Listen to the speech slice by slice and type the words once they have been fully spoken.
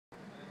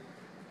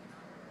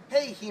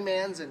Hey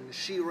He-Mans and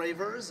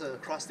She-Ravers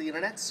across the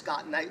internet,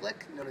 Scott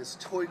Knightlick, known as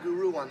Toy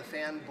Guru on the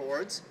fan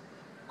boards.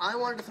 I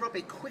wanted to throw up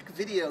a quick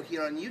video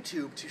here on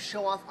YouTube to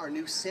show off our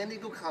new San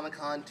Diego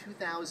Comic-Con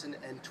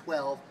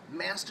 2012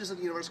 Masters of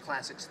the Universe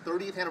Classics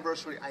 30th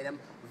anniversary item,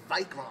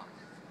 Vykron.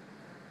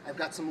 I've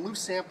got some loose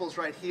samples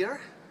right here.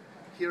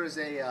 Here is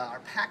our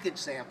package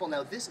sample.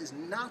 Now this is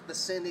not the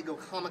San Diego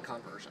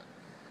Comic-Con version.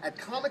 At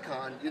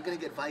Comic-Con, you're going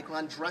to get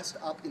Vykron dressed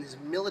up in his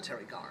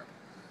military garb.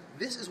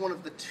 This is one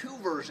of the two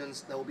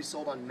versions that will be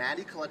sold on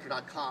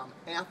MattyCollector.com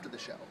after the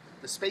show,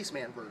 the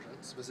Spaceman version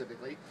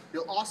specifically.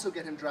 You'll also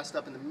get him dressed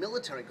up in the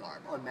military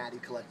garb on Matty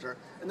Collector,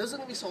 and those are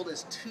going to be sold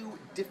as two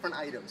different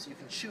items. You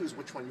can choose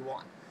which one you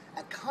want.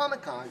 At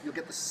Comic-Con, you'll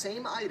get the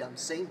same item,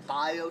 same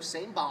bio,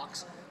 same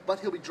box, but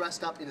he'll be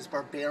dressed up in his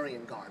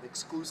barbarian garb,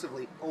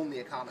 exclusively only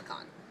at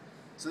Comic-Con.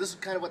 So this is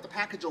kind of what the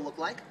package will look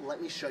like.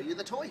 Let me show you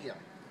the toy here.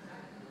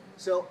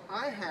 So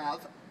I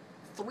have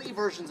three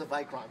versions of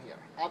Vykron here.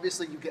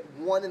 Obviously you get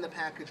one in the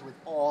package with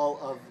all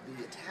of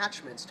the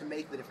attachments to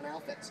make the different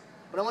outfits.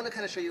 But I want to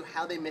kind of show you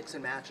how they mix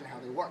and match and how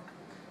they work.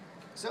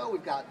 So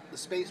we've got the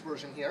space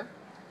version here.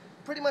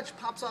 Pretty much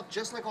pops off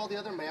just like all the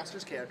other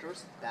Masters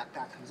characters.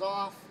 Backpack comes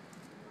off,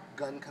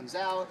 gun comes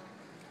out.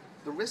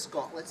 The wrist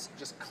gauntlets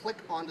just click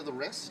onto the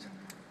wrist,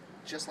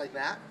 just like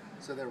that.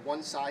 So they're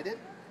one-sided.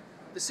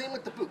 The same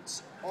with the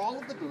boots. All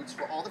of the boots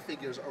for all the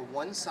figures are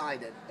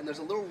one-sided, and there's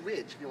a little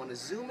ridge. If you want to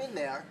zoom in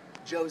there,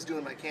 Joe's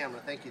doing my camera,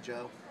 thank you,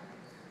 Joe.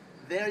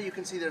 There you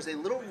can see there's a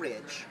little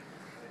ridge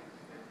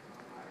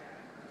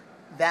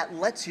that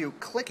lets you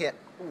click it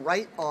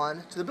right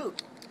on to the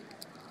boot.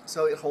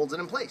 So it holds it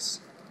in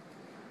place.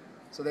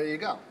 So there you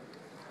go.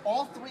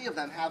 All three of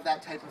them have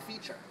that type of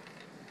feature.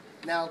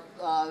 Now,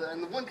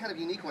 and the one kind of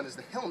unique one is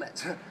the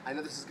helmet. I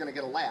know this is going to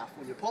get a laugh.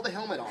 When you pull the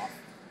helmet off,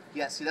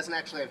 yes, he doesn't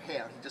actually have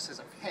hair, he just has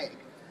a peg.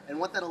 And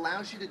what that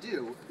allows you to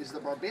do is the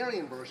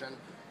barbarian version,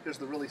 here's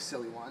the really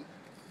silly one,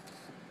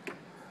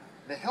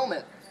 the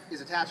helmet is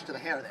attached to the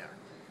hair there,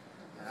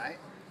 alright?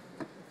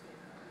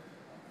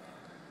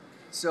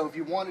 So if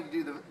you wanted to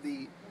do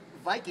the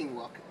Viking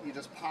look, you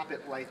just pop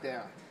it right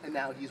there, and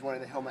now he's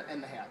wearing the helmet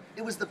and the hair.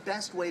 It was the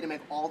best way to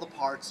make all the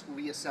parts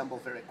reassemble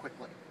very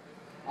quickly.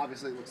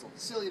 Obviously it looks a little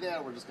silly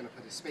there, we're just going to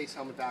put his space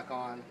helmet back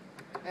on,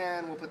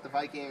 and we'll put the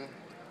Viking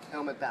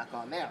helmet back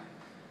on there.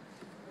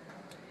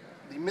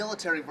 The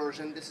military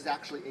version, this is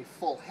actually a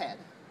full head,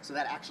 so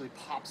that actually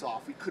pops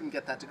off. We couldn't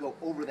get that to go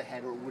over the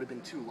head or it would have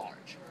been too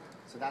large.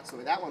 So that's the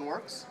way that one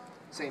works.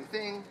 Same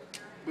thing,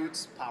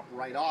 boots pop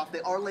right off.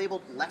 They are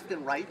labeled left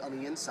and right on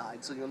the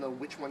inside, so you'll know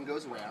which one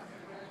goes where.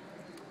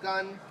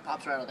 Gun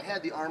pops right out of the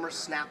head. The armor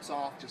snaps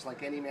off just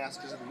like any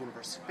Masters of the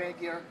Universe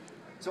figure.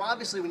 So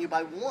obviously when you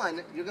buy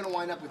one, you're going to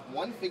wind up with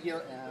one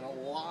figure and a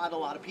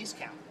lot of piece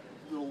count.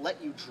 It'll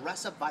let you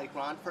dress up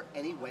Vykron for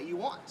any way you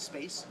want,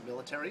 space,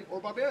 military,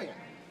 or barbarian.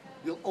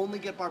 You'll only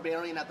get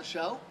Barbarian at the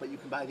show, but you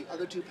can buy the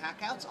other two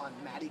packouts on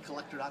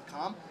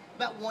MattyCollector.com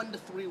about 1 to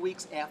 3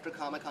 weeks after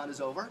Comic-Con is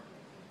over.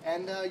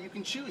 And you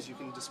can choose. You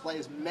can display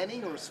as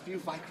many or as few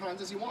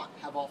Vykrons as you want.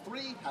 Have all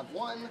three, have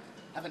one,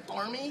 have an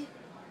army.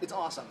 It's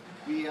awesome.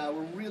 We're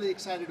really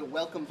excited to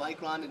welcome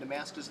Vykron into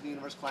Masters of the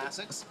Universe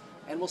Classics,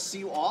 and we'll see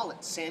you all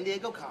at San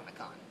Diego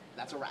Comic-Con.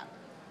 That's a wrap.